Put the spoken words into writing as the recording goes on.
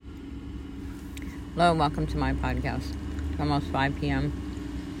Hello, welcome to my podcast. It's almost 5 p.m.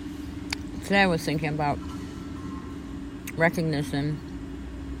 Today I was thinking about recognition.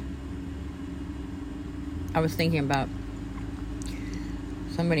 I was thinking about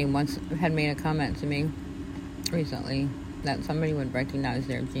somebody once had made a comment to me recently that somebody would recognize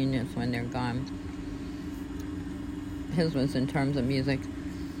their genius when they're gone. His was in terms of music.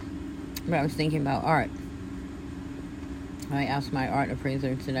 But I was thinking about art. I asked my art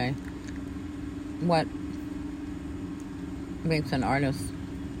appraiser today, what makes an artist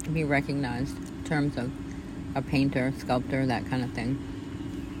be recognized in terms of a painter, sculptor, that kind of thing.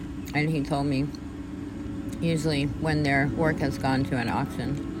 And he told me usually when their work has gone to an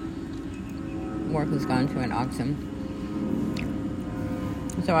auction.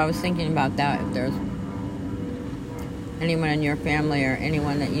 So I was thinking about that, if there's anyone in your family or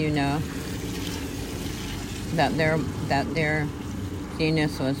anyone that you know that their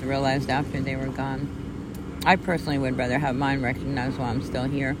genius was realized after they were gone. I personally would rather have mine recognized while I'm still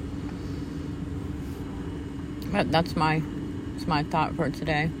here. But that's my thought for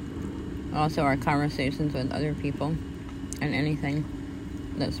today. Also, our conversations with other people and anything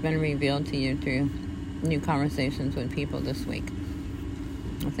that's been revealed to you through new conversations with people this week.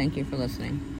 Well, thank you for listening.